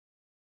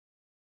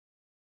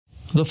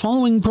The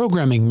following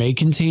programming may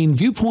contain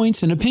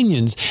viewpoints and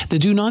opinions that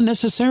do not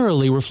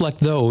necessarily reflect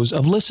those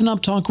of Listen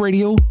Up Talk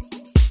Radio.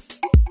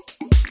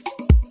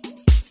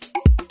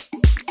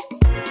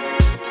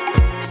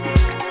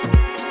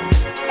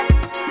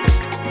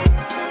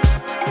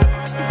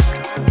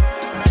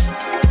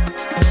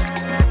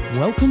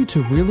 Welcome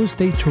to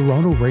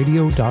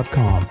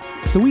RealEstateTorontoRadio.com,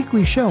 the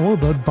weekly show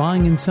about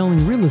buying and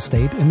selling real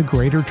estate in the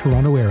Greater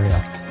Toronto Area,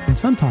 and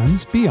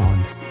sometimes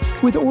beyond,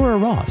 with Aura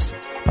Ross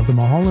of the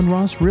Mulholland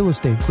Ross Real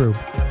Estate Group.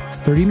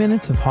 30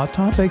 minutes of hot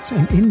topics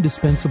and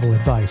indispensable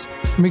advice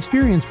from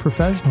experienced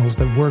professionals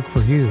that work for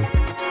you.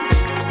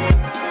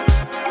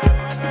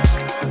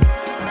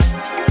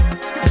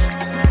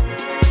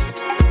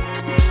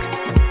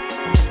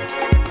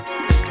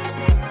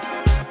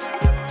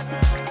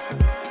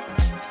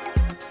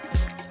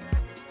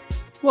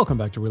 Welcome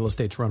back to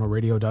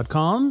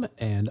RealEstateTorontoRadio.com,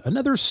 and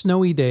another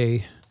snowy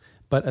day,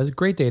 but a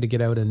great day to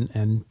get out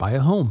and buy a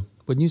home.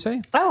 Wouldn't you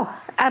say? Oh,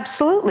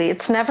 absolutely.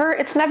 It's never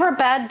a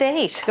bad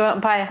day to go out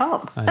and buy a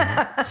home.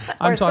 I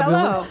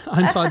know.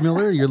 I'm Todd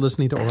Miller. You're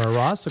listening to Aura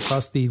Ross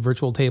across the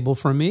virtual table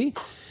from me.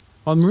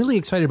 Well, I'm really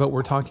excited about what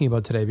we're talking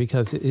about today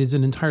because it is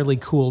an entirely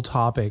cool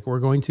topic. We're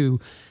going to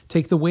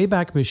take the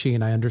Wayback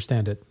Machine. I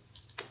understand it.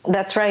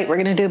 That's right. We're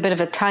going to do a bit of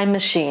a time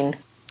machine.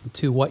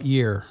 To what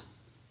year?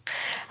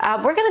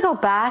 We're going to go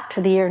back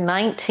to the year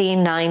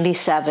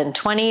 1997,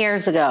 20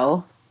 years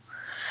ago.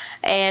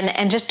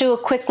 And just do a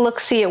quick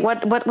look-see at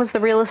what was the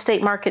real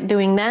estate market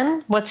doing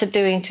then, what's it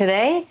doing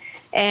today,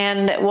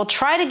 and we'll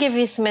try to give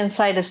you some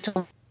insight as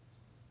to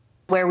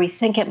where we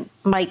think it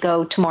might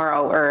go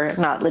tomorrow, or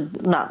not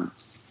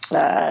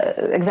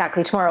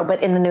exactly tomorrow,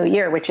 but in the new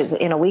year, which is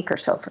in a week or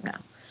so from now.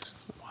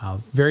 Wow,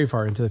 very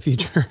far into the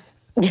future.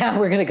 Yeah,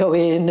 we're going to go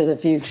into the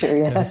future.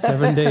 Yeah,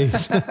 7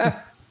 days.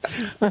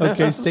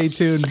 Okay, stay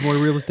tuned. More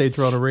Real Estate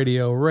Toronto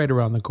Radio right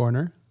around the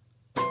corner.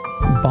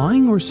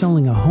 Buying or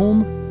selling a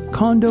home,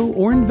 condo,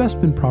 or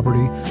investment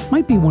property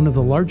might be one of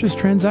the largest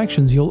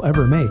transactions you'll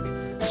ever make.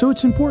 So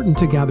it's important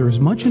to gather as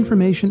much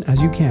information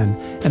as you can,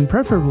 and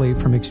preferably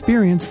from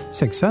experienced,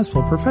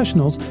 successful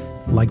professionals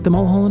like the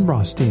Mulholland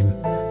Ross team.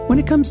 When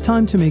it comes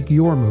time to make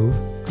your move,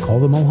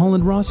 call the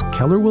Mulholland Ross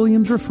Keller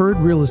Williams Referred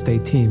Real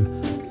Estate Team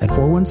at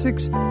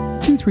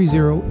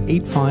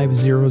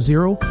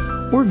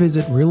 416-230-8500 or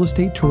visit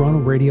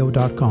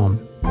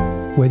realestatetorontораdio.com.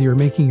 Whether you're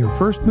making your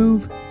first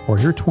move or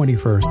your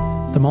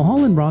 21st, the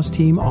Mulholland Ross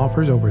team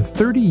offers over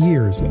 30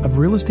 years of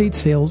real estate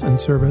sales and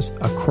service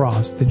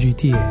across the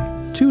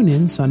GTA. Tune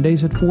in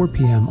Sundays at 4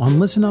 p.m. on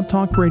Listen Up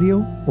Talk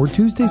Radio or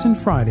Tuesdays and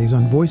Fridays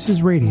on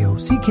Voices Radio,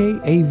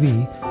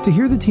 CKAV, to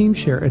hear the team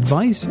share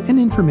advice and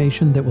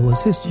information that will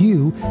assist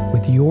you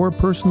with your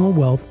personal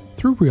wealth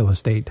through real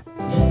estate.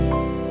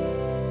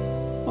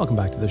 Welcome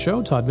back to the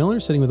show. Todd Miller,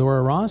 sitting with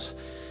Aura Ross,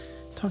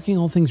 talking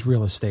all things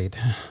real estate.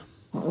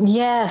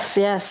 Yes.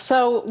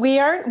 So we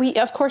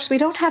of course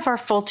don't have our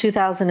full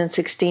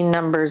 2016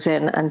 numbers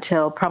in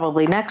until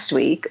probably next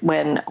week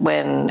when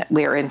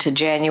we're into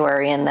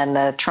January, and then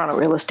the Toronto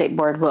Real Estate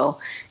Board will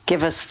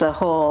give us the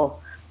whole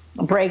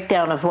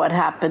breakdown of what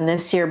happened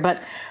this year.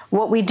 But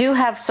what we do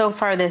have so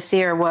far this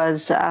year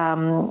was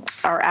our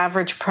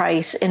average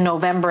price in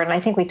November, and I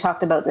think we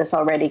talked about this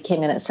already,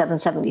 came in at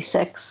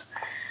 $776,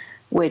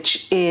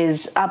 which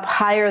is up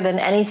higher than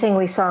anything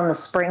we saw in the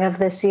spring of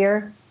this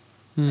year.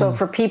 So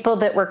for people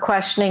that were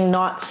questioning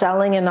not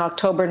selling in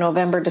October,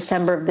 November,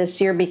 December of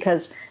this year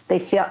because they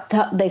felt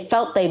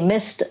they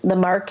missed the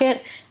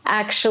market,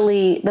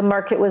 actually the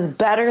market was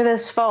better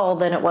this fall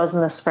than it was in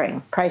the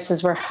spring.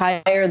 Prices were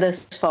higher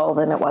this fall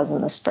than it was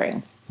in the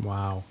spring.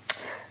 Wow.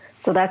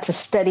 So that's a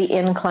steady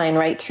incline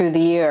right through the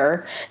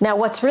year. Now,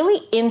 what's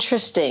really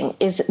interesting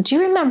is, do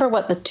you remember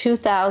what the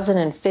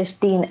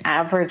 2015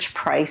 average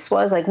price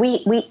was? Like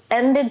we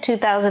ended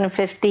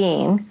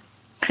 2015...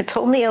 It's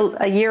only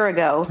a year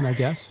ago. Can I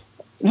guess?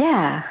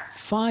 Yeah.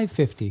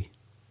 $550.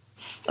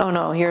 Oh,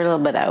 no, you're a little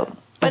bit out.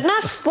 But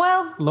not,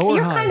 well, lower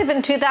you're high. Kind of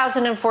in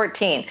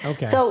 2014.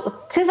 Okay.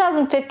 So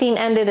 2015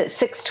 ended at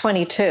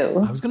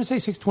 $622. I was going to say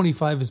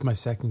 $625 is my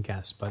second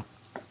guess, but...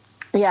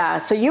 Yeah,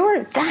 so you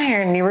were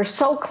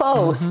so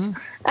close.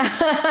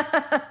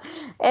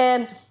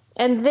 Mm-hmm.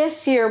 and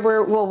this year,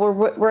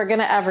 we're going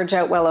to average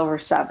out well over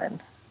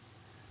 7.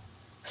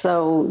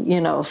 So,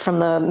 from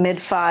the mid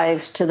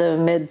 5s to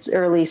the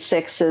early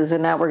 6s,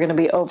 and now we're going to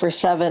be over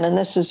 7. And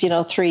this is,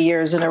 3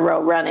 years in a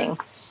row running.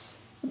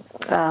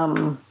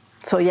 So,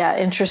 yeah,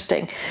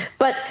 interesting.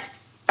 But,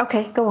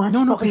 okay, go on.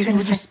 No,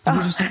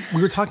 because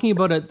we were talking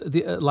about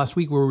it last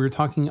week where we were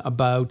talking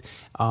about,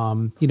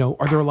 are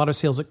there a lot of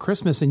sales at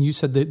Christmas? And you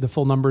said that the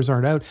full numbers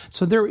aren't out.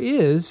 So there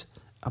is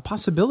a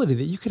possibility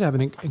that you could have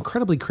an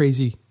incredibly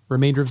crazy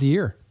remainder of the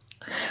year.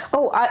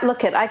 Oh,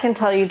 I can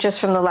tell you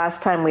just from the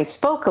last time we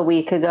spoke a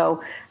week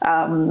ago,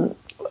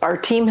 our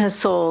team has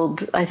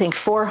sold, I think,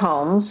 4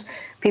 homes.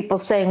 People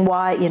saying,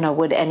 why,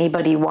 would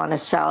anybody want to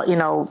sell,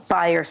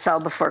 buy or sell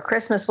before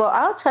Christmas? Well,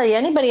 I'll tell you,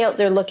 anybody out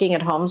there looking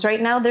at homes right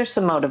now, there's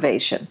some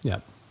motivation. Yeah.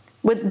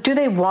 Do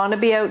they want to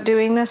be out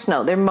doing this?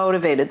 No, they're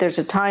motivated. There's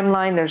a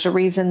timeline. There's a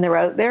reason they're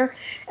out there.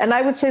 And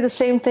I would say the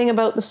same thing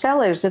about the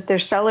sellers. If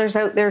there's sellers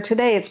out there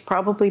today, it's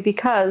probably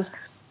because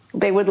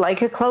they would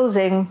like a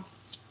closing,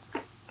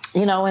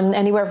 in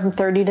anywhere from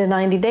 30 to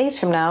 90 days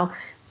from now.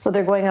 So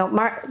they're going out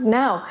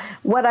now.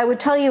 What I would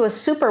tell you is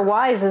super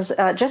wise is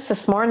just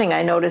this morning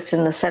I noticed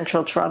in the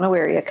central Toronto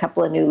area a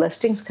couple of new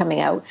listings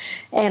coming out.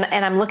 And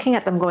I'm looking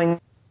at them going,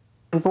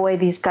 boy,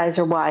 these guys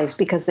are wise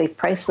because they've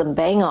priced them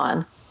bang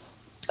on.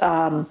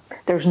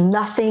 There's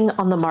nothing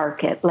on the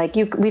market.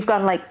 We've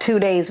gone 2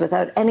 days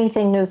without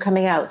anything new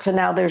coming out. So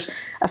now there's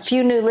a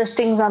few new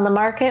listings on the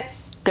market.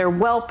 They're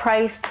well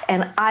priced,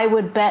 and I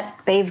would bet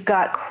they've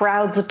got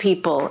crowds of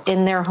people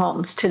in their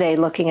homes today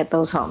looking at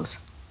those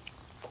homes.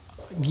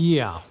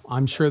 Yeah,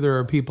 I'm sure there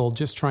are people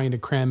just trying to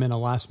cram in a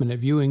last-minute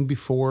viewing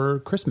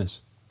before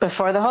Christmas.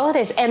 Before the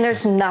holidays. And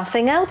there's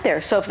nothing out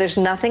there. So if there's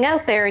nothing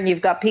out there and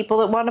you've got people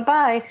that want to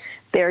buy,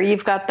 there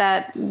you've got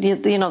that,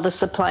 the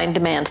supply and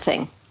demand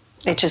thing.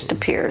 It just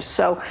appears.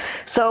 So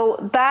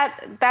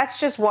that's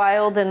just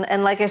wild.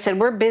 And like I said,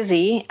 we're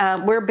busy.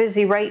 We're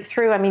busy right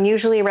through. I mean,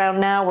 usually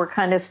around now, we're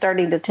kind of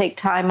starting to take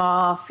time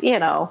off,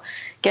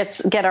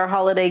 get our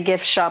holiday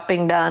gift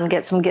shopping done,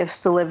 get some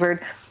gifts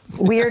delivered.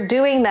 We are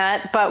doing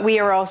that, but we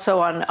are also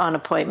on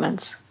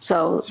appointments.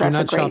 So that's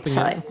a great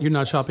sign. You're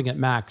not shopping at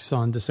Max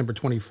on December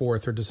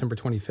 24th or December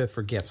 25th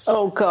for gifts.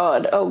 Oh,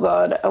 God.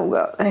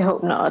 I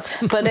hope not.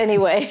 But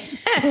anyway,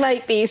 I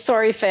might be.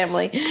 Sorry,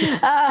 family.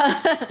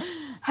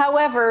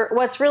 However,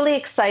 what's really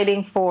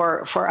exciting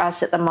for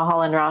us at the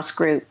Mulholland Ross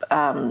Group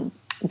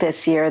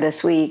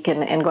this week,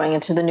 and going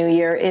into the new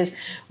year is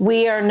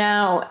we are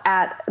now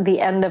at the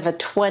end of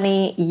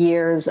 20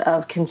 years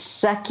of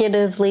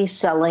consecutively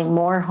selling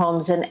more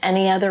homes than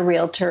any other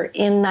realtor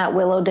in that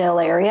Willowdale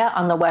area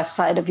on the west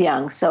side of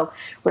Yonge. So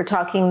we're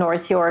talking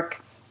North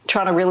York.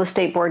 Toronto Real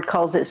Estate Board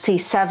calls it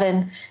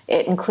C7.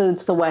 It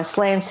includes the West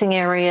Lansing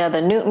area, the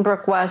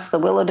Newtonbrook West, the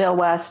Willowdale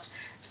West.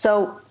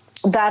 So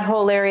that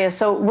whole area.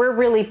 So we're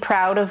really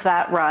proud of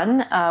that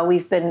run.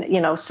 We've been,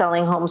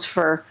 selling homes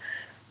for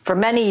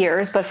many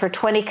years, but for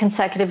 20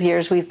 consecutive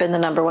years, we've been the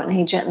number one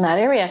agent in that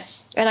area.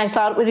 And I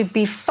thought it would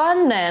be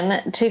fun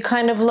then to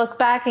kind of look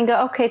back and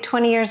go, okay,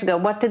 20 years ago,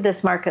 what did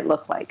this market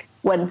look like?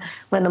 When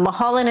the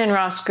Mulholland and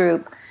Ross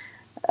Group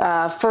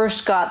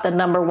first got the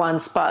number one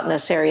spot in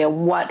this area,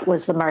 what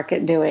was the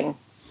market doing?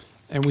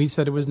 And we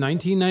said it was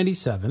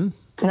 1997.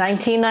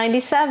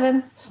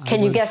 1997.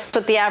 Can you guess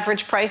what the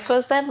average price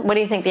was then? What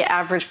do you think the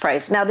average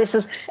price? Now, this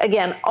is,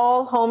 again,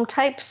 all home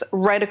types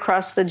right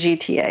across the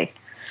GTA.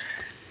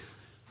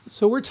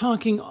 So we're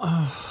talking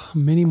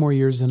many more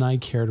years than I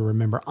care to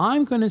remember.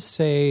 I'm going to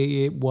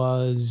say it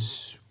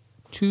was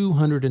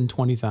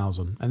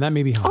 220,000, and that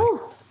may be high.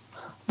 Oh,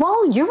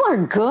 well, you are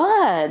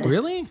good.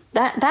 Really?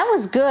 That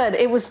was good.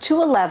 It was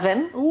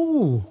 211.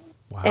 Ooh.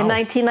 Wow. In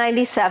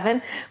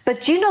 1997.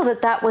 But you know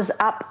that was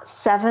up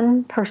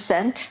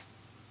 7%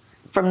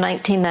 from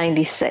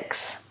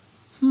 1996.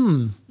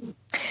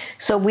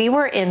 So we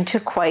were into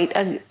quite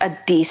a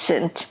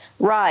decent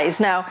rise.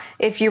 Now,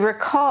 if you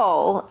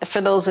recall, for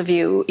those of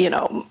you,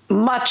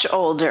 much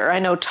older, I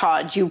know,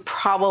 Todd, you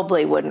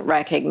probably wouldn't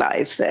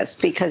recognize this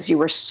because you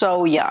were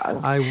so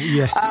young.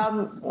 Yes.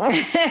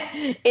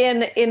 In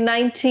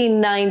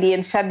 1990,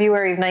 in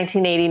February of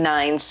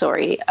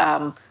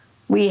 1989,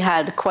 we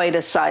had quite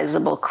a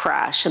sizable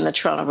crash in the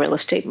Toronto real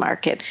estate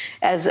market.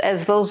 As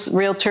those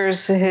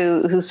realtors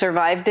who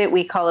survived it,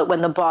 we call it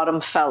when the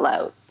bottom fell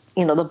out.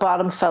 The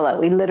bottom fell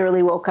out. We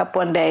literally woke up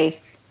one day,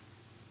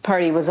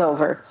 party was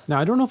over. Now,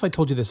 I don't know if I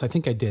told you this. I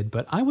think I did,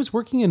 but I was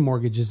working in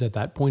mortgages at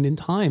that point in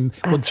time.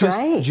 That's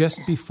right.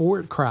 Just before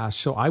it crashed.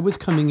 So I was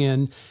coming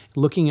in,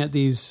 looking at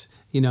these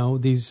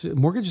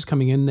mortgages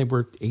coming in. They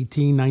were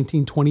 18,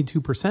 19,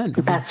 22%.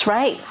 That's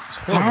right.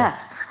 Yeah.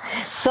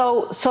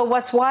 So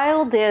what's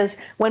wild is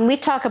when we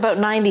talk about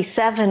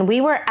 97,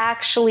 we were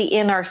actually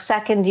in our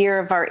second year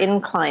of our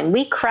incline.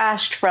 We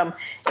crashed from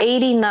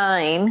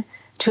 89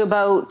 to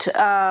about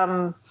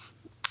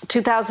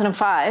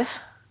 2005.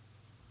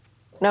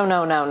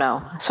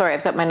 No. Sorry,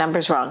 I've got my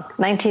numbers wrong.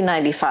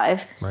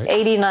 1995, right.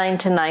 89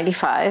 to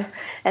 95.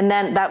 And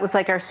then that was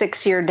like our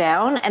 6 year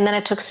down. And then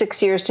it took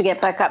 6 years to get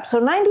back up. So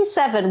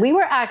 97, we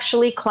were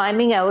actually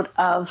climbing out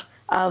of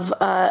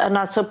a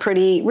not so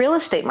pretty real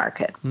estate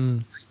market.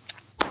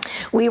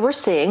 We were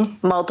seeing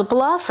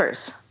multiple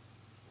offers.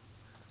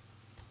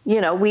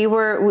 We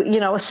were, a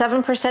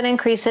 7%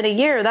 increase in a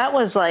year. That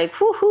was like,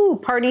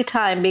 woohoo, party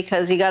time,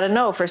 because you got to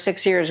know for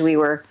 6 years we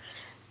were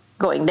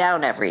going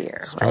down every year.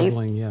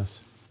 Struggling, right?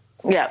 Yes.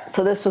 Yeah,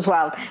 so this was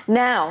wild.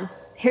 Now,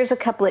 here's a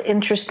couple of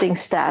interesting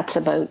stats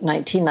about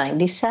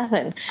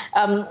 1997.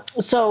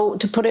 So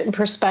to put it in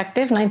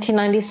perspective,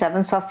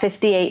 1997 saw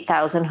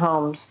 58,000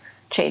 homes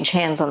change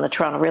hands on the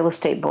Toronto Real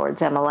Estate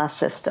Board's MLS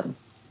system.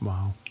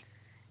 Wow.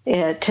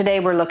 Today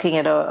we're looking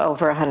at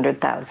over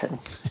 100,000.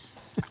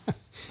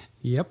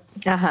 Yep.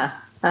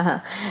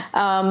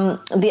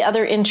 The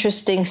other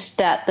interesting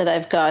stat that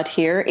I've got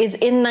here is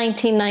in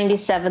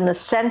 1997, the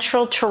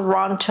Central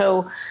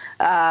Toronto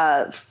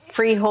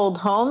freehold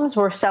homes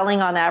were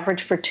selling on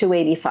average for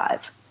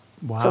 $285.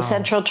 Wow. So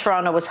Central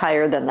Toronto was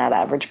higher than that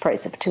average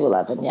price of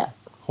 $211. Yeah.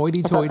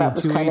 Hoity-toity,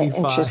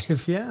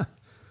 $285. Yeah.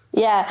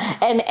 Yeah,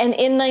 and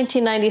in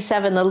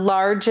 1997, the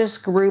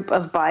largest group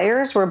of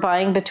buyers were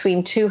buying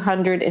between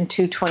 $200 and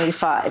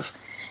 $225,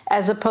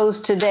 as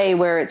opposed to today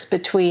where it's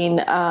between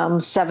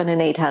 $700,000 and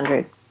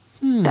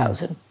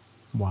 $800,000.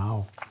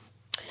 Wow.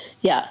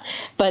 Yeah,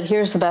 but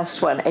here's the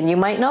best one, and you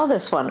might know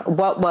this one.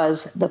 What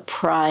was the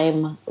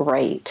prime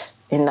rate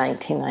in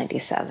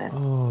 1997?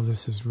 Oh,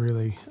 this is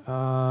really...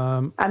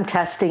 I'm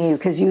testing you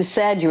because you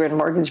said you were in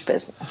mortgage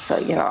business, so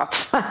you know.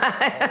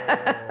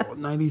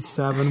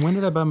 97. When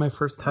did I buy my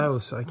first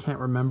house? I can't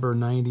remember.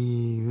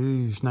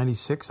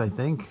 96, I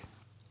think,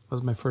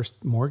 was my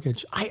first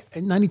mortgage.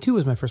 92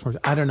 was my first mortgage.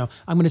 I don't know.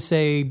 I'm going to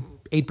say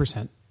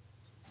 8%.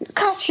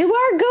 Gosh, you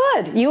are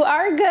good. You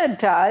are good,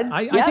 Todd.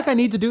 I think I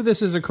need to do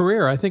this as a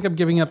career. I think I'm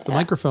giving up the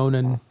microphone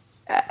and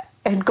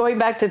going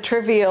back to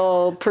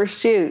Trivial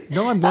Pursuit.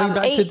 No, I'm going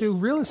back to do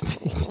real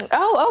estate.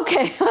 Oh,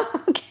 okay.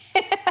 Okay.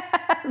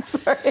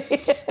 Sorry.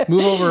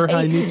 Move over.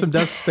 I need some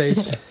desk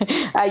space.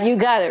 You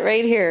got it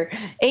right here.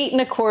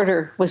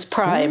 8.25 was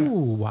prime.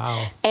 Ooh,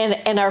 wow.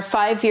 And our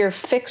 5-year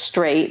fixed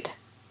rate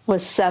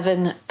was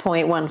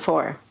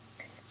 7.14.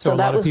 So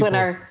that was when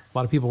a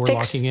lot of people were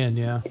locking in.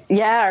 Yeah.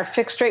 Yeah, our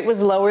fixed rate was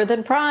lower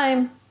than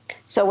prime.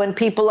 So when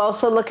people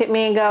also look at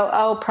me and go,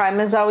 "Oh, prime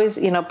is always,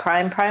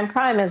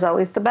 prime is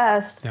always the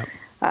best." Yep.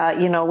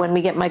 When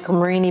we get Michael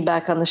Marini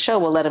back on the show,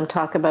 we'll let him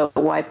talk about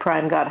why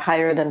prime got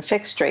higher than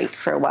fixed rate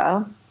for a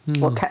while.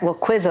 We'll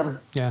quiz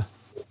him. Yeah.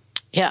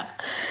 Yeah.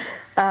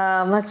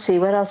 Let's see.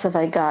 What else have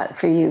I got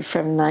for you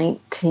from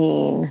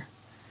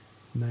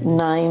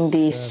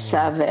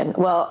 1997?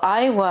 Well,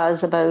 I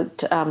was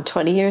about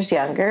 20 years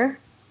younger.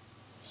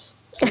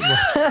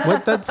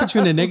 That puts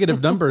you in the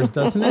negative numbers,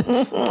 doesn't it?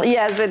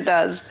 Yes, it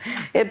does.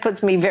 It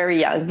puts me very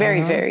young,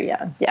 very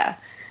young. Yeah.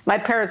 My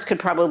parents could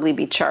probably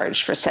be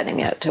charged for sending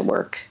me out to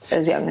work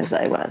as young as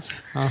I was.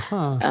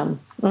 Now,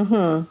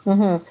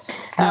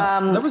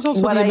 that was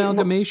also the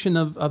amalgamation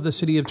of the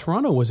city of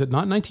Toronto, was it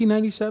not,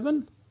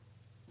 1997?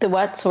 The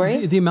what,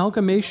 sorry? The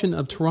amalgamation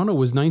of Toronto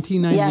was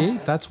 1998.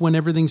 Yes. That's when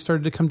everything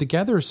started to come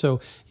together.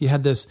 So you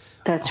had this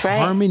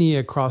harmony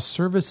across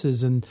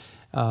services and...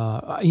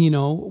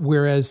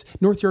 whereas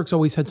North York's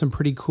always had some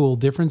pretty cool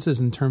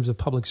differences in terms of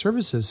public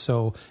services.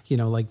 So,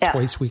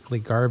 twice weekly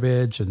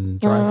garbage and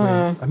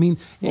driveway. I mean,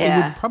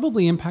 it would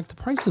probably impact the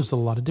prices of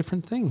a lot of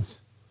different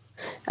things.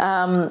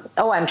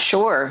 I'm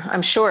sure.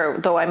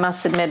 Though I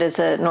must admit, as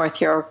a North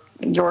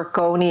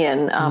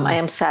Yorkonian, I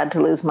am sad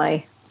to lose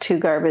my 2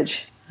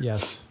 garbage.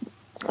 Yes.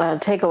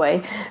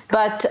 Takeaway.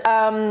 But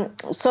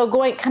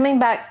coming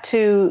back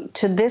to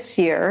this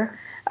year.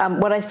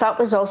 What I thought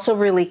was also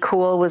really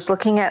cool was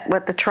looking at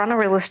what the Toronto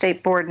Real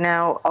Estate Board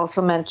now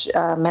also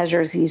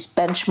measures these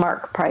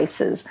benchmark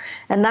prices.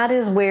 And that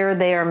is where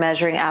they are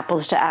measuring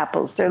apples to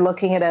apples. They're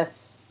looking at a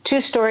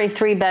 2-story,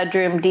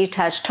 3-bedroom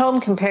detached home,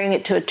 comparing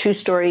it to a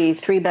 2-story,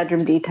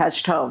 3-bedroom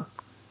detached home,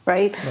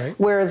 right?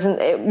 Whereas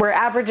where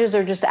averages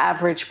are just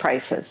average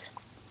prices.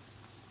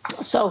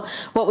 So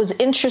what was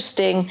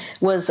interesting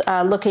was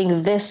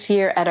looking this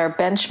year at our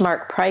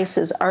benchmark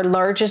prices, our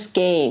largest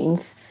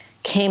gains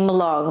came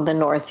along the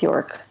North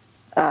York.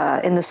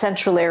 In the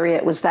central area,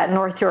 it was that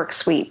North York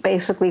suite,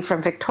 basically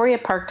from Victoria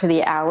Park to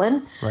the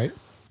Allen,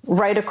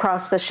 right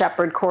across the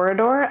Shepherd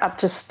Corridor, up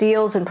to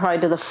Steeles and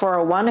probably to the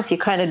 401. If you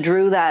kind of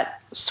drew that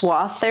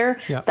swath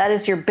there, that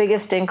is your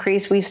biggest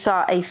increase. We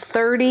saw a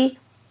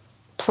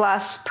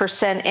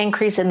 30+%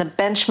 increase in the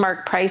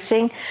benchmark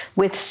pricing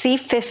with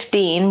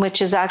C15,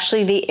 which is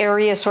actually the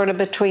area sort of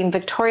between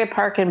Victoria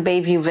Park and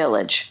Bayview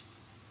Village.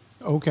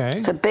 Okay.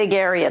 It's a big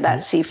area, that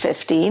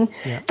C15.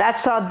 Yeah. That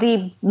saw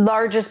the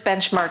largest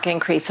benchmark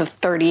increase of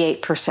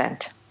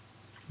 38%.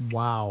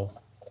 Wow.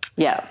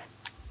 Yeah.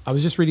 I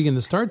was just reading in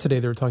the Star today,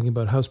 they were talking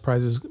about house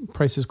prices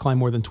climb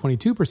more than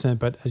 22%,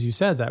 but as you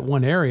said, that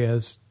one area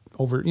is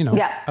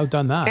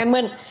outdone that.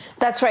 And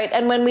that's right.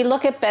 And when we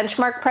look at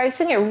benchmark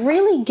pricing, it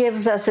really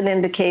gives us an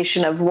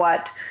indication of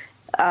what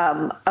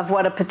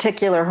a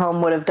particular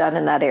home would have done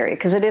in that area,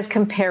 because it is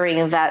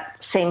comparing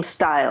that same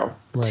style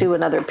to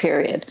another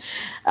period.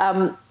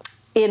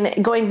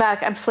 In going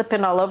back, I'm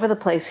flipping all over the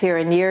place here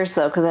in years,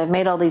 though, because I've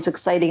made all these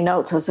exciting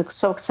notes. I was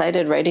so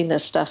excited writing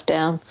this stuff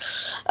down.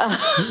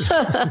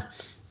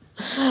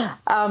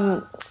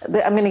 I'm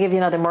going to give you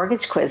another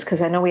mortgage quiz,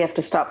 because I know we have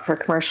to stop for a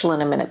commercial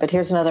in a minute, but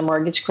here's another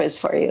mortgage quiz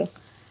for you.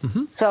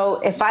 Mm-hmm.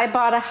 So if I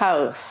bought a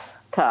house,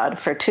 Todd,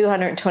 for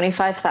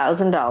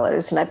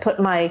 $225,000, and I put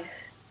my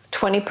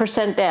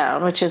 20%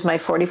 down, which is my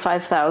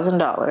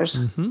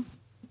 $45,000,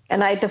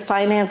 and I had to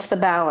finance the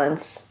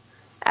balance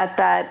at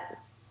that,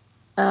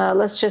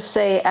 let's just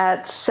say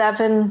at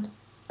the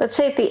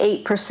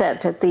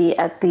 8%,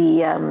 at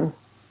the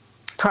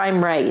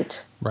prime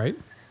rate. Right.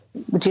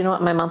 Would you know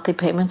what my monthly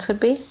payments would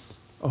be?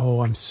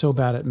 Oh, I'm so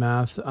bad at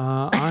math.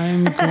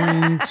 I'm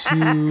going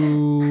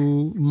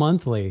to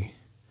monthly.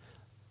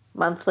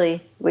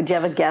 Monthly. Would you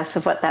have a guess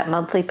of what that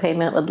monthly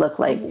payment would look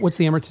like? What's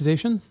the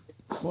amortization?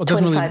 Well, it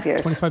doesn't 25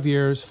 years. 25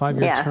 years,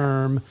 5-year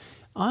term.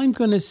 I'm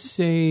going to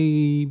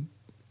say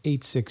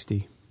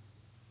 860.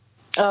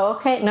 Oh,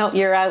 okay. No,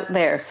 you're out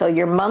there. So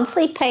your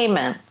monthly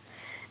payment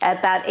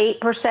at that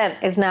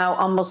 8% is now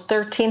almost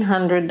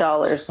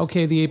 $1,300.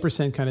 Okay, the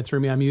 8% kind of threw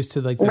me. I'm used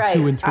to like the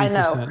 2 and 3%. I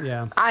know.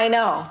 Yeah, I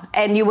know.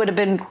 And you would have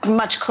been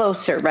much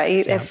closer,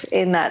 right? Yeah. If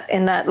in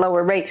that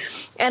lower rate.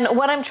 And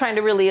what I'm trying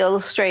to really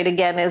illustrate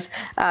again is,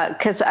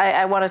 because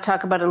I want to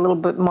talk about it a little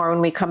bit more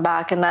when we come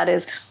back, and that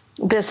is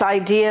this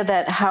idea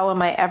that how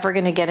am I ever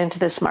going to get into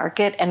this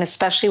market? And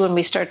especially when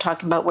we start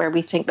talking about where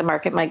we think the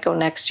market might go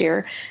next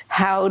year,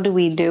 how do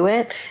we do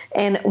it?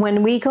 And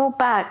when we go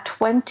back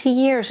 20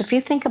 years, if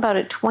you think about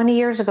it, 20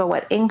 years ago,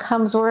 what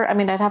incomes were, I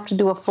mean, I'd have to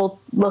do a full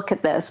look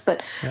at this,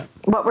 but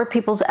what were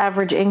people's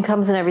average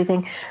incomes and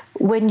everything?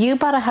 When you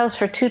bought a house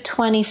for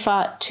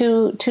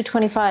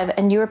 $225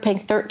 and you were paying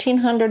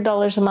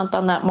 $1,300 a month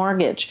on that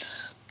mortgage,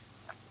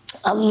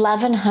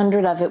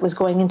 $1,100 of it was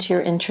going into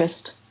your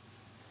interest.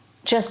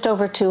 Just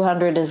over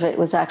 200 of it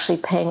was actually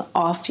paying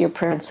off your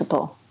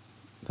principal.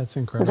 That's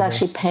incredible. It was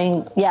actually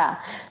paying,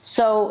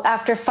 So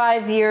after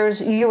 5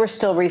 years, you were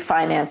still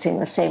refinancing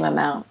the same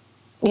amount,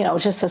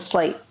 just a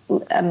slight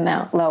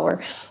amount lower.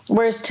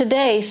 Whereas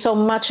today, so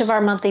much of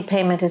our monthly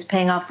payment is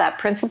paying off that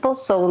principal,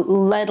 so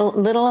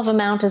little of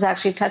amount is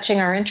actually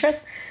touching our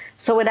interest.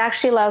 So it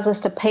actually allows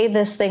us to pay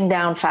this thing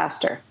down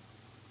faster.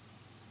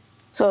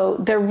 So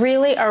there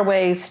really are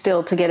ways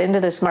still to get into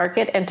this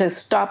market and to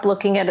stop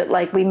looking at it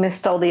like we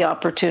missed all the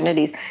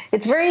opportunities.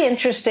 It's very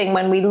interesting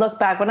when we look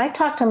back. When I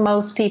talk to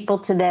most people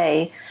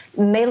today,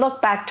 and they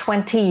look back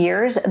 20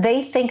 years,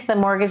 they think the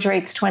mortgage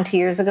rates 20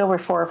 years ago were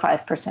 4 or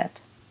 5%.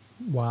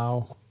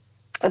 Wow.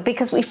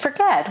 Because we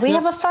forget. We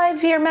have a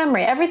 5-year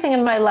memory. Everything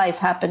in my life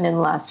happened in the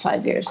last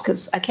 5 years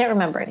because I can't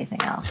remember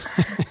anything else.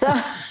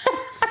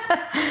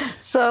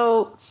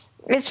 So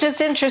it's just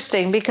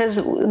interesting because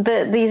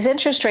these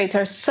interest rates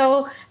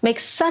make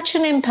such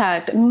an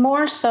impact,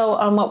 more so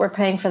on what we're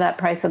paying for that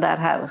price of that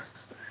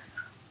house.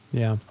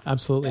 Yeah,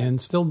 absolutely.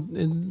 And still,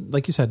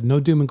 like you said,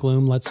 no doom and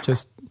gloom. Let's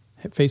just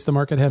face the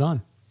market head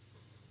on.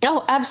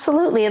 Oh,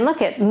 absolutely. And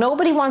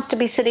nobody wants to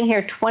be sitting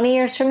here 20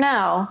 years from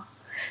now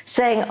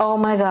saying, oh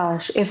my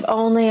gosh, if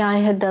only I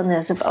had done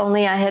this, if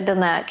only I had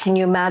done that. Can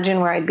you imagine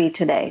where I'd be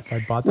today? If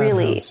I bought that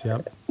house,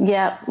 yep.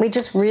 Yeah, we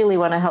just really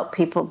want to help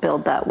people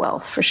build that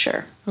wealth for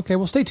sure. Okay,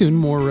 well, stay tuned.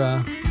 More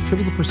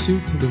Trivial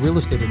Pursuit, the real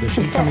estate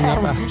edition, coming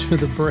up after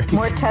the break.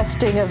 More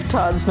testing of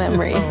Todd's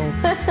memory.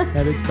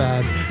 That it's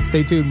bad.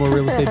 Stay tuned. More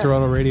Real Estate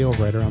Toronto Radio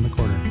right around the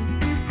corner.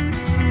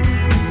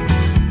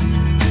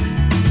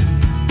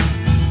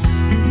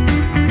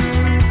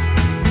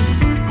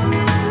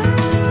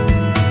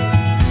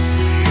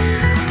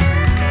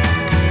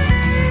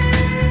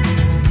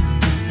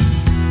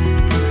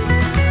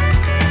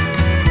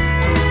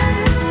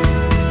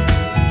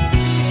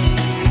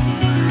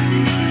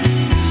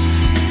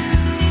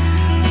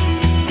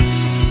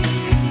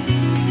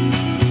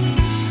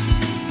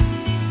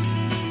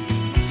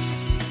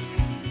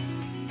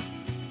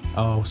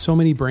 So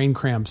many brain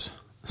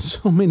cramps.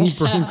 So many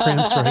brain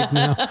cramps right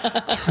now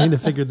trying to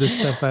figure this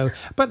stuff out.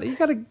 But you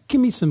got to give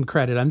me some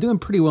credit. I'm doing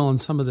pretty well on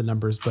some of the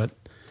numbers, but...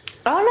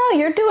 Oh, no,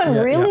 you're doing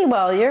really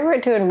well. You're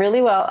doing really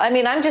well. I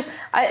mean,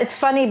 it's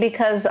funny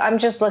because I'm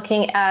just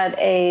looking at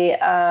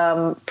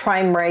a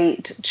prime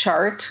rate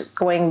chart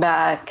going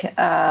back...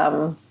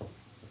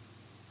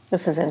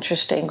 this is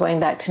interesting, going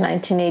back to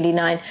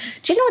 1989.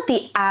 Do you know what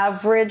the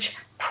average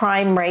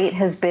prime rate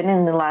has been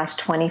in the last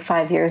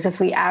 25 years if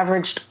we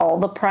averaged all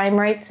the prime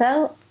rates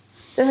out?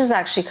 This is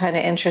actually kind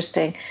of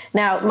interesting.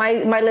 Now,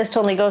 my list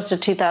only goes to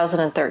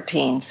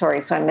 2013.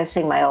 Sorry, so I'm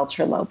missing my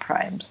ultra low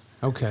primes.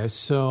 Okay,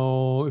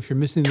 so if you're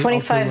missing the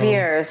 25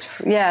 years,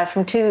 from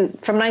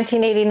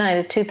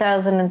 1989 to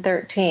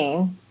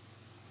 2013,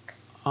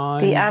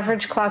 the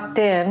average clocked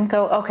in.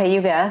 Okay,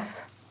 you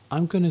guess.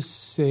 I'm going to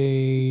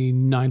say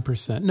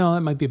 9%. No,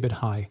 that might be a bit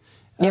high.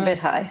 You're a bit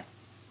high.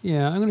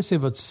 Yeah, I'm going to say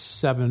about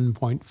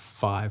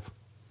 7.5.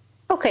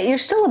 Okay, you're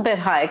still a bit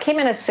high. It came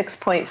in at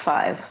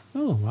 6.5.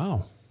 Oh,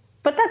 wow.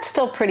 But that's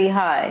still pretty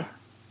high.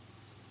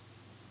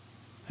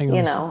 Hang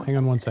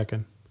on 1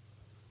 second.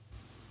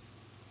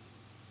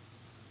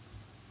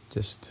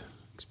 Just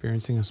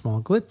experiencing a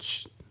small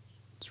glitch.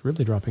 It's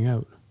really dropping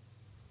out.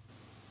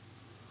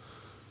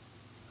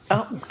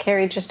 Oh,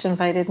 Carrie just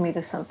invited me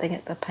to something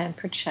at the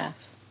Pampered Chef.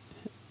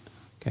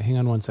 Okay, hang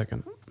on 1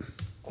 second.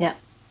 Yeah.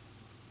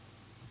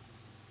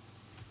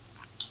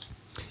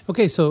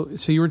 Okay, so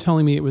you were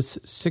telling me it was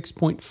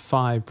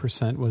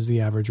 6.5% was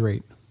the average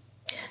rate.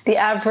 The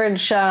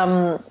average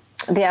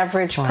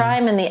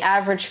prime and the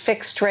average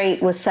fixed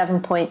rate was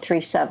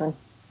 7.37.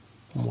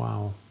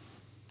 Wow.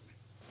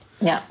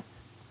 Yeah.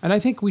 And I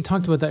think we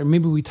talked about that.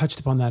 Maybe we touched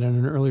upon that in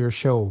an earlier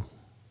show,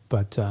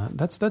 but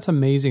that's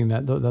amazing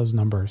that those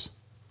numbers.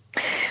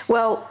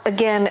 Well,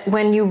 again,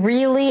 when you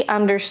really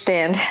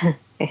understand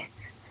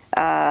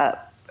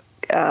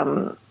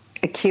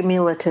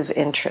accumulative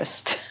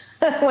interest.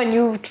 when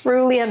you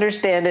truly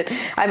understand it.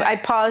 I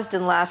paused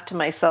and laughed to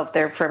myself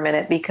there for a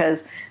minute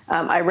because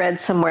I read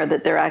somewhere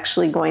that they're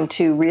actually going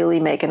to really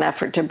make an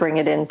effort to bring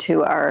it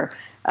into our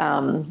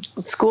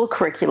school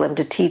curriculum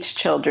to teach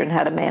children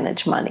how to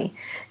manage money.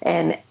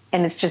 And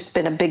it's just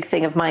been a big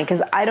thing of mine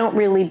because I don't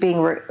really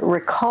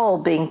recall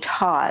being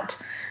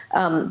taught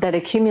that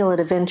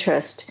accumulative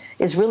interest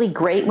is really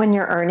great when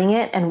you're earning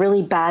it and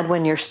really bad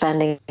when you're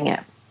spending it.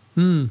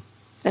 And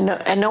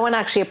no one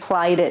actually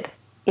applied it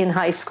in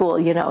high school.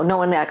 No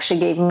one actually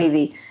gave me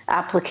the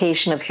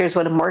application of here's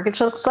what a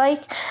mortgage looks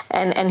like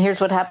and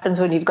here's what happens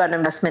when you've got an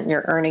investment and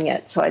you're earning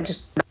it. So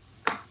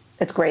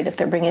it's great if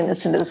they're bringing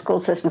this into the school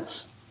system.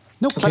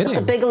 No kidding.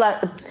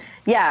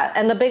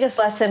 And the biggest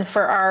lesson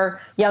for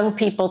our young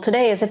people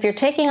today is if you're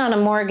taking on a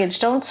mortgage,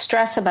 don't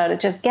stress about it.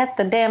 Just get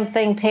the damn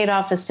thing paid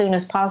off as soon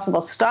as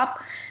possible.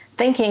 Stop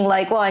thinking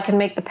like, well, I can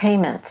make the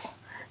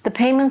payments. The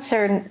payments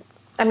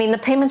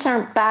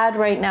aren't bad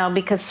right now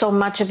because so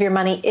much of your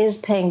money is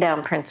paying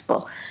down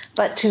principal.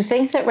 But to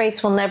think that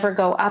rates will never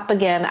go up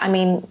again,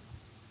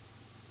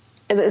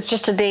 it's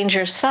just a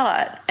dangerous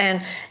thought.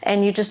 And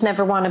you just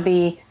never want to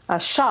be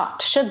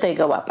shocked should they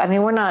go up.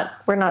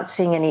 We're not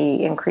seeing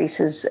any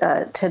increases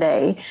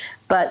today,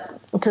 but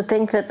to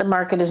think that the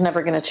market is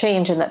never going to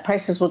change and that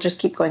prices will just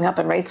keep going up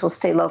and rates will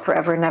stay low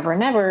forever and ever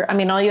and ever.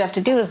 All you have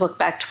to do is look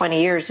back 20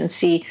 years and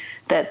see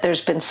that there's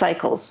been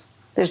cycles.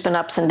 There's been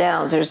ups and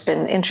downs. There's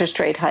been interest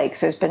rate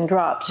hikes. There's been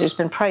drops. There's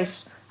been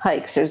price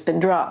hikes. There's been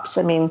drops.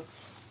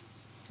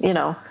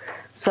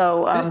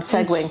 So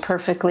segueing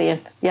perfectly.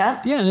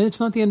 Yeah, and it's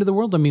not the end of the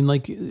world.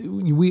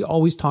 We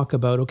always talk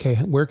about, okay,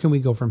 where can we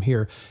go from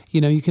here?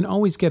 You can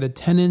always get a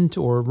tenant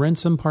or rent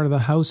some part of the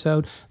house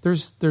out.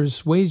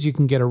 There's ways you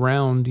can get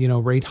around,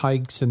 rate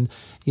hikes and,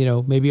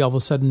 maybe all of a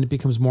sudden it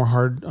becomes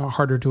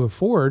harder to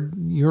afford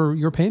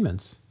your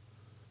payments.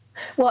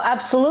 Well,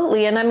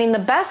 absolutely. And the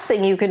best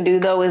thing you can do,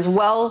 though, is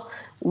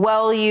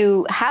while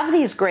you have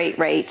these great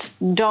rates,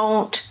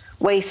 don't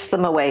waste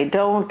them away.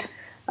 Don't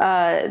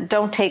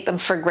take them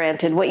for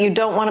granted. What you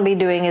don't want to be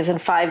doing is in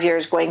 5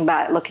 years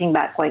looking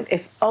back,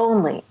 if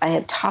only I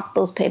had topped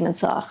those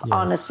payments off, yes,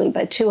 honestly,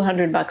 by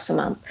 $200 a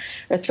month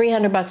or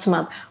 $300 a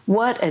month.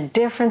 What a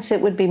difference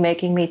it would be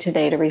making me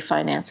today to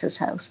refinance this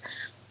house.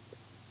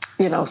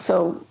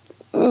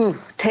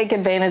 Take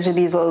advantage of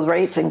these low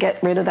rates and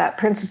get rid of that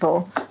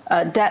principal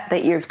debt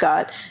that you've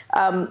got.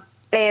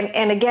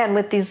 And again,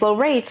 with these low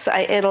rates,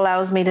 it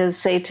allows me to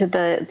say to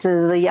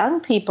the young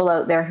people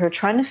out there who are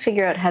trying to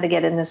figure out how to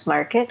get in this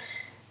market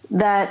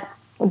that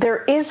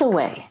there is a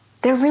way.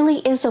 There really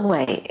is a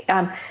way.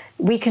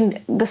 We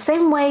can, the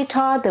same way,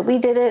 Todd, that we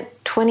did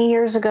it 20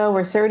 years ago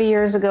or 30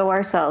 years ago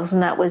ourselves,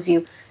 and that was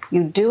you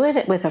do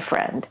it with a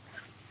friend.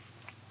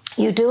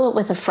 You do it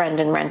with a friend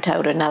and rent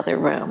out another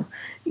room.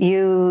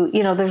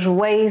 There's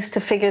ways to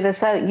figure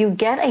this out. You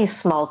get a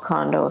small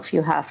condo if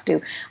you have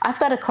to. I've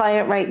got a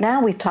client right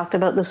now. We talked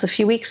about this a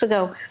few weeks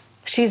ago.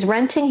 She's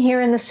renting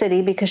here in the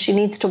city because she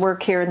needs to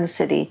work here in the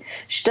city.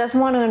 She doesn't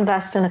want to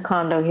invest in a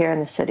condo here in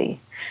the city.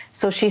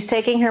 So she's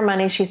taking her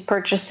money. She's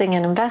purchasing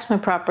an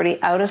investment property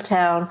out of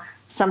town,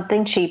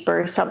 something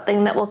cheaper,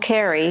 something that will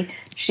carry.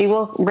 She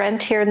will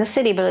rent here in the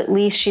city, but at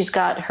least she's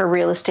got her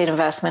real estate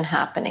investment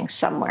happening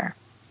somewhere.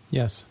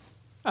 Yes,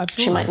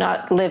 absolutely. She might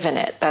not live in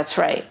it. That's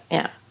right.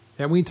 Yeah.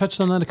 Yeah, we touched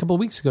on that a couple of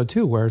weeks ago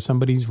too, where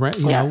somebody's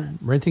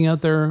renting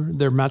out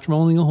their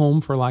matrimonial home,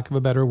 for lack of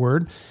a better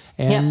word,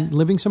 and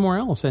living somewhere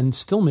else and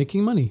still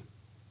making money.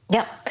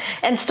 Yeah,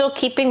 and still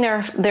keeping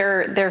their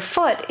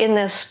foot in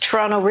this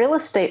Toronto real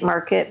estate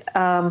market,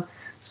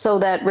 so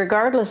that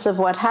regardless of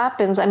what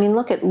happens,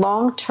 look at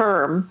long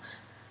term.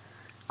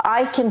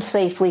 I can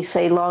safely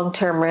say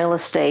long-term real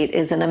estate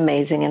is an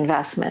amazing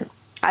investment.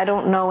 I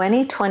don't know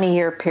any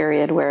 20-year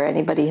period where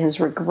anybody has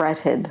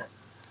regretted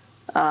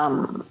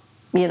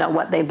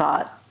what they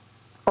bought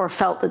or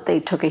felt that they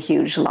took a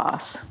huge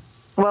loss.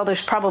 Well,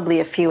 there's probably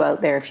a few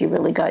out there if you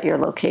really got your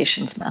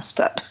locations messed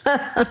up.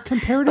 But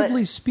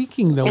comparatively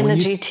speaking, though, in the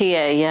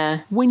GTA,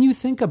 yeah. When you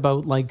think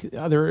about like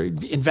other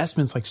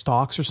investments like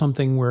stocks or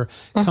something where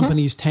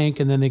companies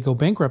tank and then they go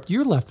bankrupt,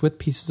 you're left with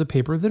pieces of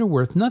paper that are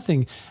worth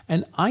nothing.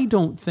 And I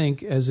don't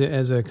think as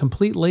a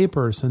complete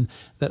layperson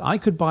that I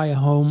could buy a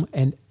home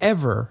and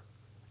ever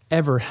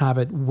have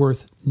it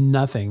worth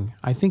nothing.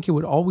 I think it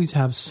would always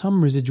have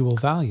some residual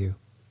value.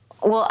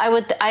 Well,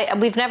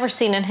 we've never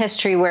seen in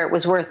history where it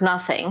was worth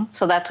nothing,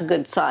 so that's a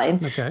good sign.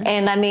 Okay.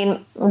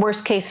 And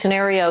worst case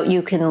scenario,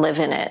 you can live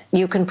in it.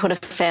 You can put a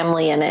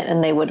family in it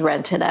and they would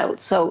rent it out.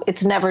 So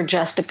it's never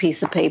just a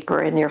piece of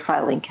paper in your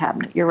filing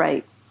cabinet. You're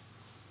right.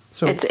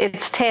 So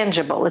it's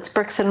tangible. It's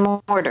bricks and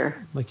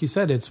mortar. Like you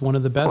said, it's one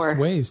of the best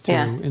ways to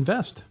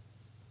invest.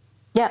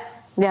 Yeah.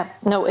 Yeah,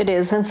 no, it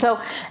is. And so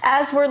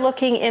as we're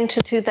looking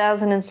into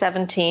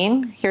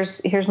 2017,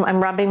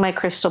 I'm rubbing my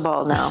crystal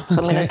ball now. So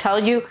I'm going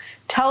to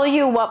tell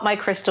you what my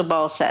crystal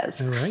ball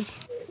says. All right.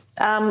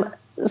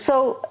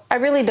 So I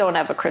really don't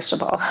have a crystal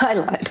ball. I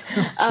lied.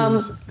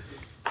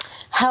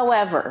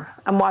 However,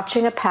 I'm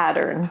watching a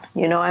pattern.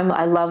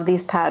 I love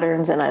these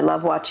patterns and I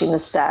love watching the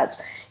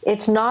stats.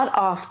 It's not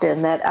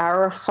often that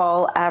our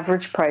fall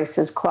average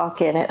prices clock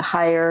in at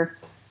higher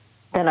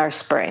than our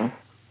spring.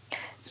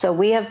 So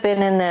we have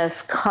been in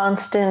this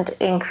constant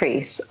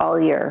increase all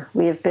year.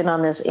 We have been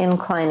on this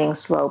inclining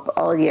slope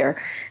all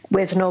year.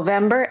 With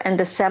November and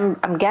December,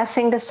 I'm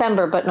guessing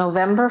December, but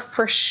November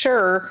for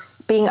sure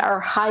being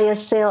our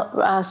highest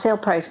sale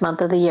price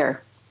month of the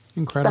year.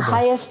 Incredible. The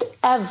highest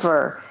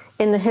ever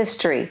in the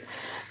history.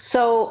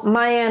 So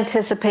my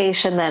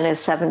anticipation then is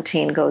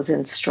 17 goes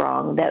in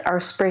strong, that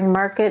our spring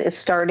market is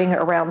starting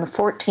around the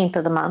 14th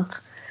of the month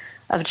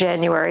of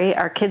January.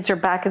 Our kids are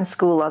back in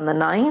school on the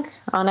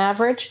 9th on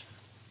average,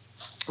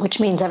 which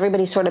means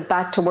everybody's sort of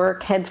back to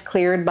work, heads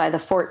cleared by the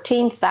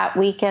 14th. That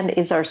weekend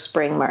is our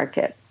spring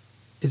market.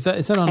 Is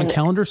that on a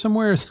calendar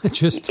somewhere? Is it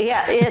just?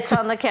 Yeah, it's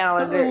on the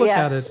calendar. Look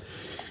at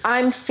it.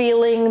 I'm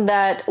feeling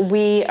that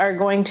we are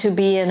going to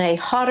be in a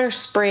hotter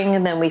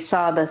spring than we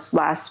saw this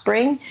last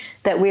spring,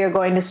 that we are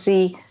going to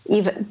see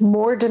even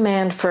more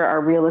demand for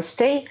our real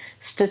estate.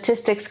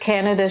 Statistics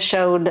Canada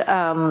showed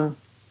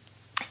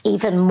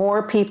even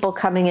more people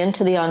coming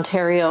into the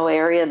Ontario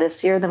area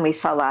this year than we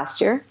saw last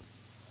year.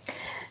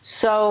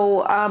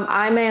 So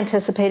I'm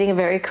anticipating a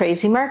very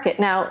crazy market.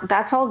 Now,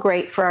 that's all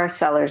great for our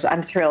sellers.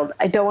 I'm thrilled.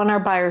 I don't want our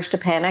buyers to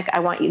panic. I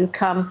want you to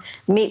come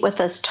meet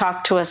with us,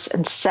 talk to us,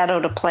 and set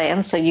out a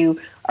plan so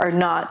you are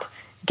not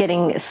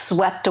getting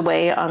swept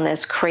away on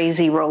this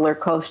crazy roller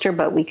coaster,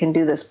 but we can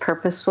do this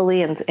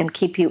purposefully and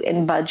keep you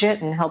in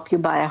budget and help you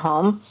buy a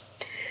home.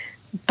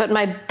 But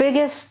my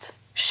biggest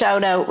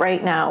shout out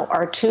right now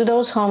are to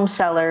those home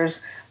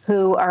sellers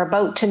who are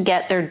about to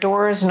get their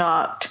doors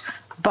knocked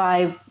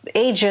by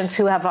agents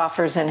who have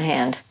offers in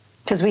hand.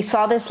 Because we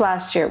saw this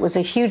last year. It was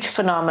a huge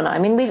phenomenon. I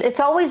mean, it's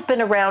always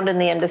been around in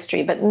the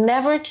industry, but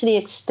never to the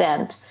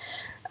extent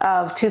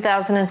of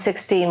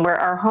 2016, where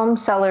our home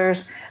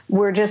sellers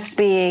were just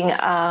being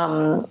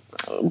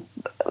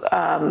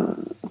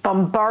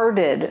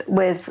bombarded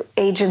with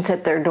agents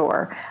at their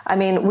door. I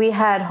mean, we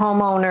had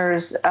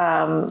homeowners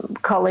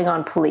calling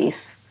on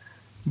police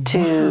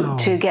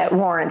to get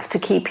warrants to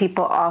keep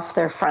people off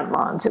their front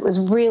lawns. It was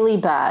really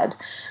bad.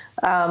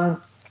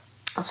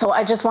 So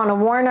I just want to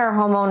warn our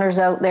homeowners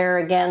out there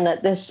again that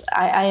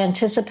I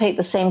anticipate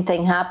the same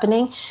thing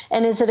happening.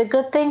 And is it a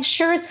good thing?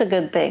 Sure, it's a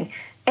good thing.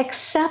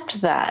 Except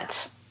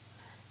that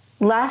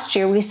last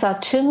year we saw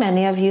too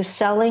many of you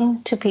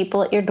selling to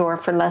people at your door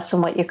for less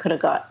than what you could have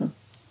gotten.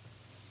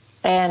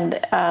 And,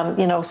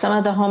 some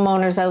of the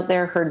homeowners out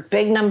there heard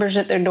big numbers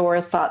at their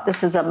door, thought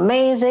this is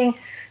amazing,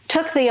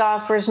 took the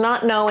offers,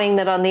 not knowing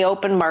that on the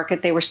open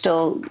market they were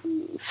still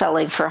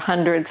selling for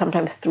 100,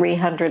 sometimes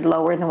 300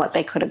 lower than what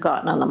they could have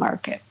gotten on the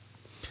market.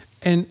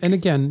 And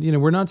again,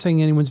 we're not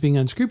saying anyone's being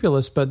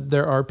unscrupulous, but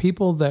there are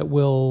people that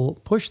will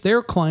push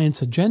their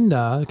client's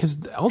agenda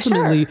because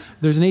ultimately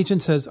there's an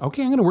agent says,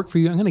 okay, I'm going to work for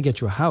you. I'm going to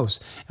get you a house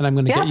and I'm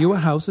going to get you a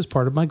house as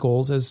part of my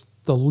goals as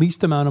the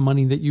least amount of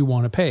money that you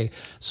want to pay.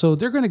 So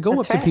they're going to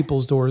go up to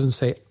people's doors and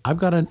say, I've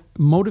got a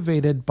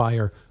motivated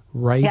buyer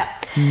right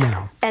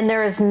now. And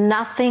there is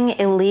nothing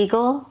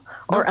illegal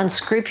or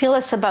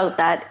unscrupulous about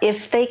that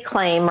if they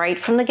claim right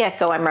from the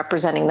get-go, I'm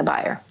representing the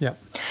buyer. Yeah.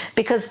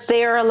 Because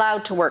they are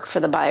allowed to work for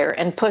the buyer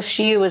and push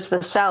you as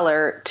the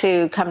seller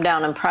to come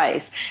down in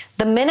price.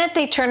 The minute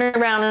they turn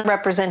around and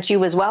represent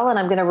you as well, and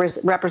I'm going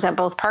to represent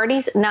both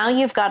parties, now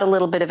you've got a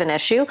little bit of an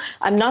issue.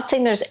 I'm not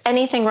saying there's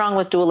anything wrong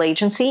with dual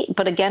agency,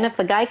 but again, if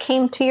the guy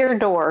came to your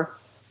door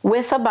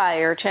with a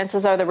buyer,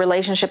 chances are the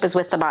relationship is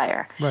with the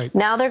buyer. Right.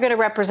 Now they're going to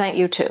represent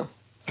you too.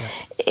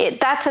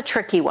 That's a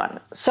tricky one.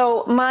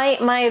 So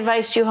my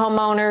advice to you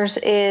homeowners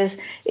is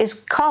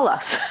call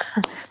us.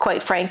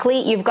 Quite frankly,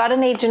 you've got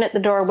an agent at the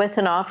door with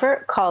an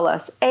offer, call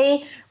us.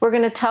 We're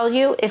going to tell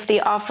you if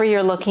the offer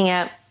you're looking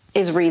at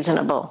is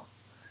reasonable.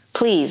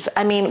 Please.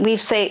 I mean,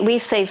 we've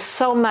saved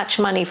so much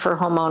money for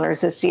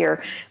homeowners this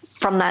year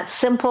from that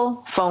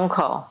simple phone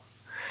call.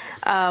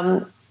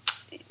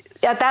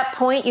 At that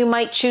point, you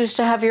might choose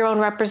to have your own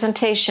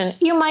representation.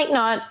 You might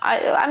not.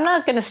 I'm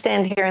not going to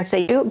stand here and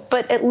say you,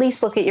 but at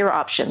least look at your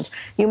options.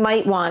 You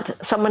might want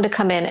someone to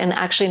come in and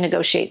actually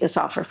negotiate this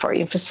offer for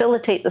you,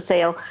 facilitate the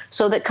sale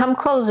so that come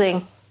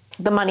closing,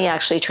 the money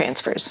actually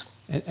transfers.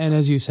 And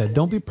as you said,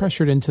 don't be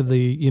pressured into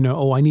the,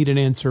 I need an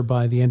answer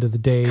by the end of the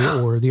day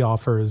or the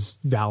offer is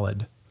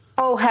valid.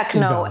 Oh, heck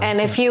no. Invalid. And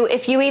if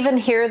you even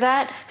hear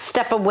that,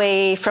 step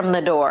away from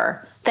the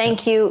door.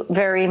 Thank you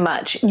very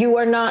much. You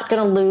are not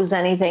going to lose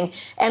anything.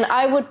 And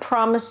I would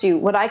promise you,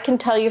 what I can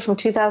tell you from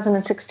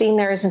 2016,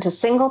 there isn't a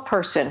single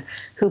person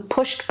who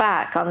pushed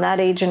back on that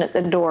agent at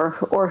the door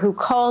or who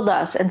called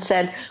us and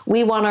said,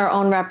 we want our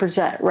own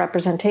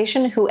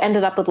representation, who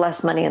ended up with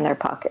less money in their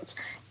pockets.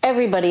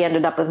 Everybody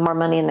ended up with more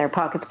money in their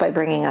pockets by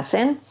bringing us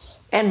in.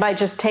 And by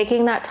just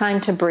taking that time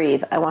to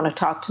breathe, I want to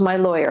talk to my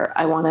lawyer.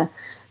 I want to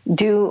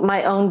do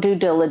my own due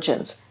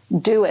diligence.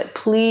 Do it.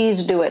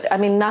 Please do it. I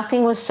mean,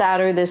 nothing was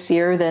sadder this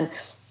year than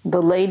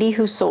the lady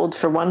who sold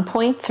for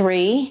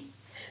 1.3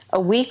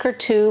 a week or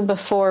two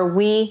before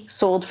we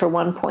sold for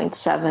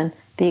 1.7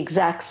 the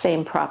exact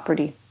same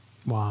property.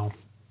 Wow.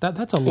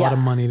 That's a lot of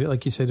money,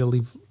 like you say, to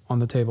leave on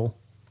the table.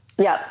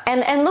 Yeah.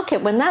 And look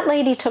at when that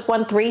lady took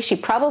 1-3, she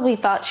probably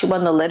thought she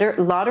won the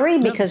lottery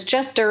because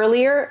just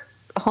earlier,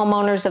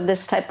 homeowners of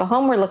this type of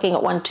home were looking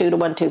at 1.2 to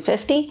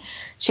 1.250.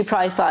 She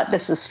probably thought,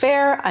 this is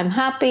fair. I'm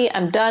happy.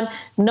 I'm done.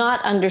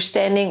 Not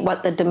understanding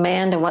what the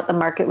demand and what the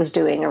market was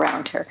doing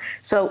around her.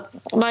 So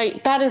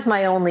that is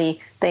my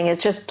only thing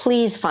is just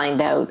please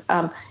find out.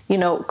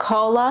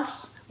 Call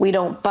us. We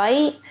don't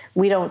bite.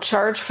 We don't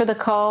charge for the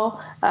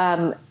call.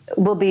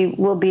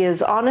 We'll be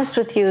as honest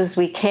with you as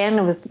we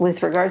can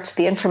with regards to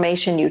the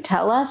information you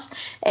tell us.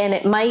 And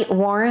it might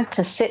warrant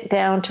to sit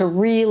down to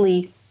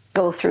really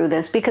go through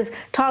this. Because,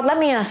 Todd, let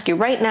me ask you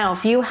right now,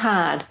 if you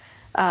had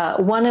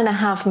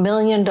 $1.5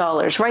 million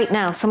right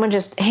now, someone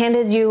just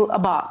handed you a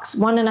box,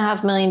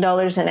 $1.5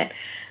 million in it,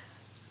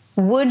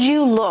 would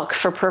you look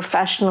for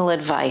professional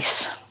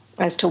advice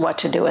as to what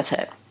to do with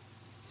it?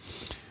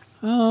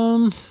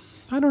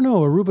 I don't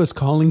know. Aruba's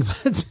calling,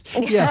 but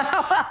yes.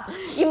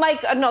 You might,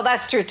 no,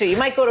 that's true too. You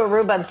might go to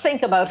Aruba and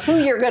think about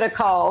who you're going to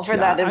call for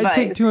that advice. I'd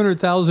take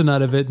 200,000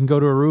 out of it and go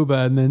to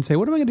Aruba and then say,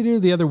 what am I going to do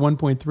with the other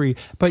 1.3?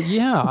 But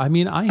yeah, I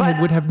mean,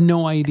 would have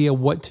no idea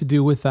what to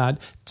do with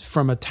that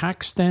from a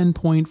tax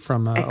standpoint,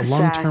 from a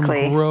long-term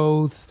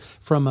growth,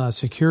 from a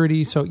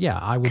security. So yeah,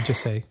 I would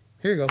just say,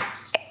 here you go.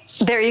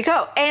 There you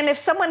go. And if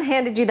someone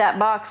handed you that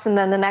box and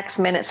then the next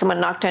minute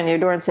someone knocked on your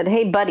door and said,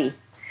 hey, buddy,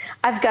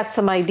 I've got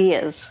some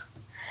ideas.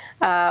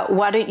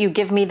 Why don't you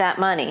give me that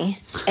money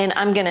and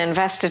I'm going to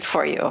invest it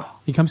for you?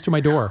 He comes to my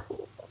door.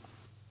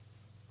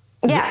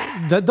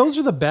 Yeah. Those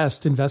are the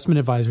best investment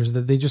advisors,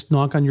 that they just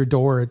knock on your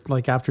door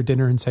like after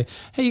dinner and say,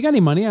 hey, you got any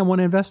money? I want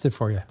to invest it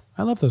for you.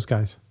 I love those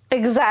guys.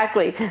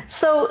 Exactly.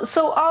 So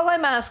all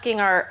I'm asking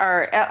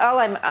all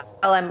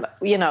I'm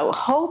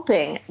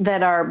hoping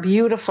that our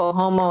beautiful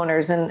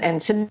homeowners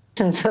and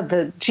citizens of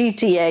the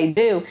GTA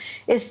do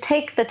is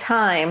take the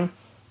time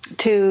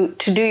to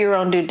do your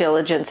own due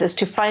diligence, is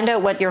to find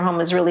out what your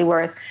home is really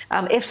worth.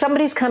 If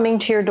somebody's coming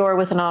to your door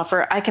with an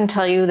offer, I can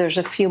tell you there's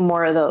a few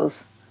more of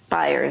those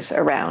buyers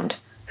around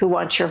who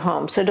want your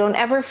home. So don't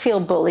ever feel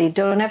bullied.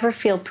 Don't ever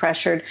feel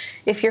pressured.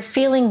 If you're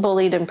feeling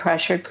bullied and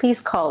pressured,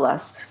 please call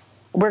us.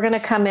 We're going to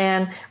come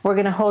in. We're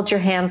going to hold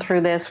your hand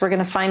through this. We're going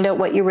to find out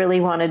what you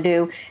really want to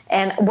do.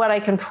 And what I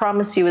can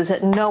promise you is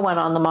that no one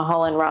on the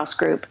Mulholland Ross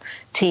Group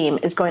team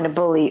is going to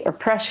bully or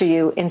pressure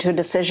you into a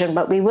decision,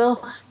 but we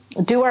will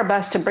do our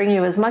best to bring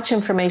you as much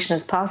information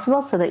as possible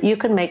so that you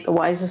can make the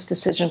wisest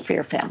decision for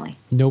your family.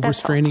 No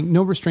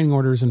restraining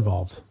orders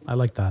involved. I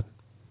like that.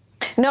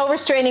 No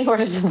restraining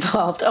orders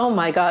involved. Oh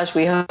my gosh,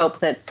 we hope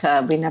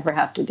that we never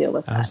have to deal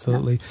with that.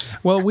 Absolutely.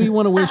 Well, we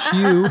want to wish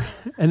you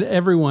and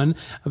everyone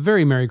a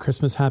very Merry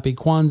Christmas, Happy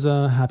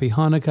Kwanzaa, Happy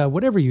Hanukkah,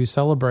 whatever you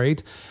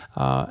celebrate.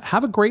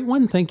 Have a great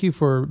one. Thank you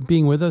for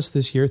being with us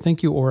this year.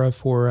 Thank you, Aura,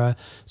 for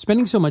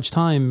spending so much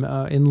time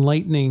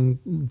enlightening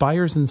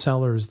buyers and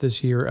sellers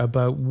this year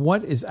about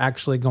what is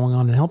actually going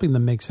on and helping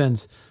them make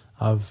sense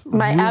of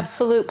my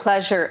absolute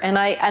pleasure. And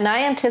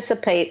I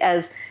anticipate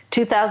as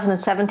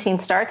 2017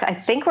 starts, I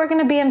think we're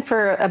going to be in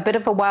for a bit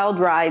of a wild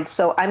ride.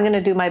 So I'm going to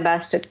do my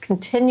best to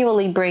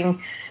continually bring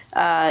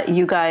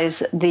you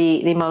guys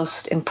the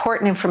most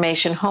important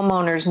information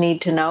homeowners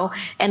need to know.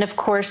 And of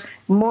course,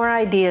 more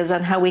ideas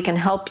on how we can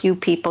help you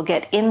people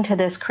get into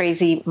this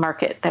crazy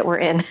market that we're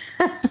in.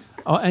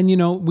 And,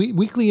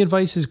 weekly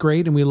advice is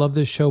great and we love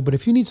this show. But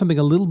if you need something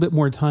a little bit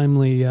more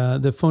timely,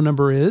 the phone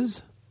number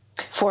is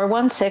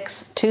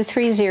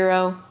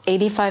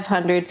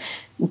 416-230-8500.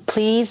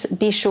 Please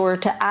be sure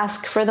to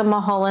ask for the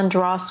Mulholland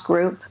Ross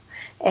Group,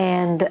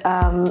 and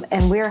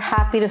we're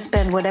happy to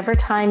spend whatever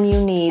time you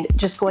need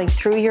just going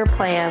through your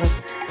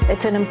plans.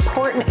 It's an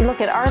important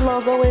look at our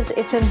logo.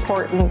 It's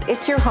important.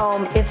 It's your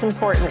home. It's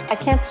important. I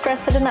can't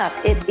stress it enough.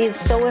 It is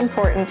so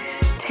important.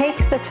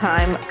 Take the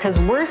time, because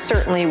we're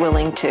certainly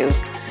willing to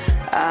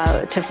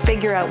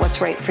figure out what's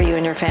right for you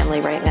and your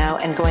family right now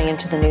and going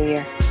into the new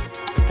year.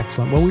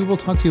 Excellent. Well, we will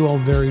talk to you all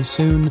very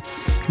soon.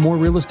 More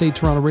Real Estate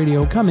Toronto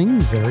Radio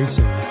coming very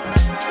soon.